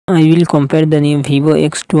I will compare the new Vivo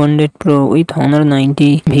X200 Pro with Honor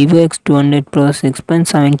 90. Vivo X200 Pro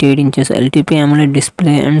 6.78 inches LTP AMOLED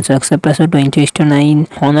display and success ratio 20:9.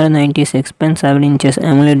 Honor 90 6.7 inches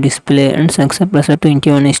AMOLED display and success ratio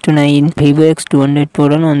 21:9. Vivo X200 Pro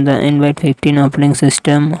run on the Android 15 operating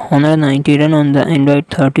system. Honor 90 run on the Android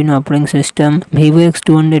 13 operating system. Vivo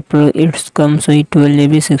X200 Pro it comes with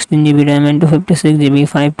 12GB, 16GB RAM and 256GB,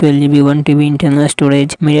 512GB, 1TB internal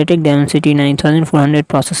storage. MediaTek Dimensity 9400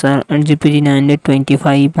 processor and GPG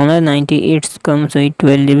 925. Honor 90 it comes with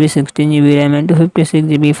 12GB, 16GB RAM and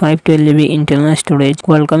 256GB, 512GB internal storage.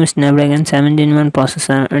 Qualcomm Snapdragon 7 Gen 1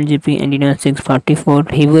 processor and GPG 644.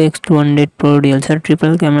 Vivo X200 Pro real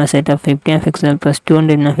triple camera setup 50MP plus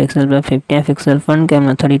 200MP plus 50MP, front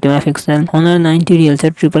camera 32MP. Honor 90 real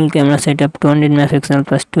triple camera setup 200MP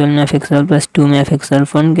plus 12MP plus 2MP,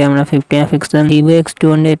 front camera 50MP. Vivo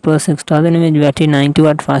X200 Pro 6000 mAh battery,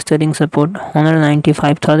 90W fast charging support. Honor 90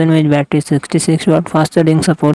 5000 mAh battery, 66W fast charging support.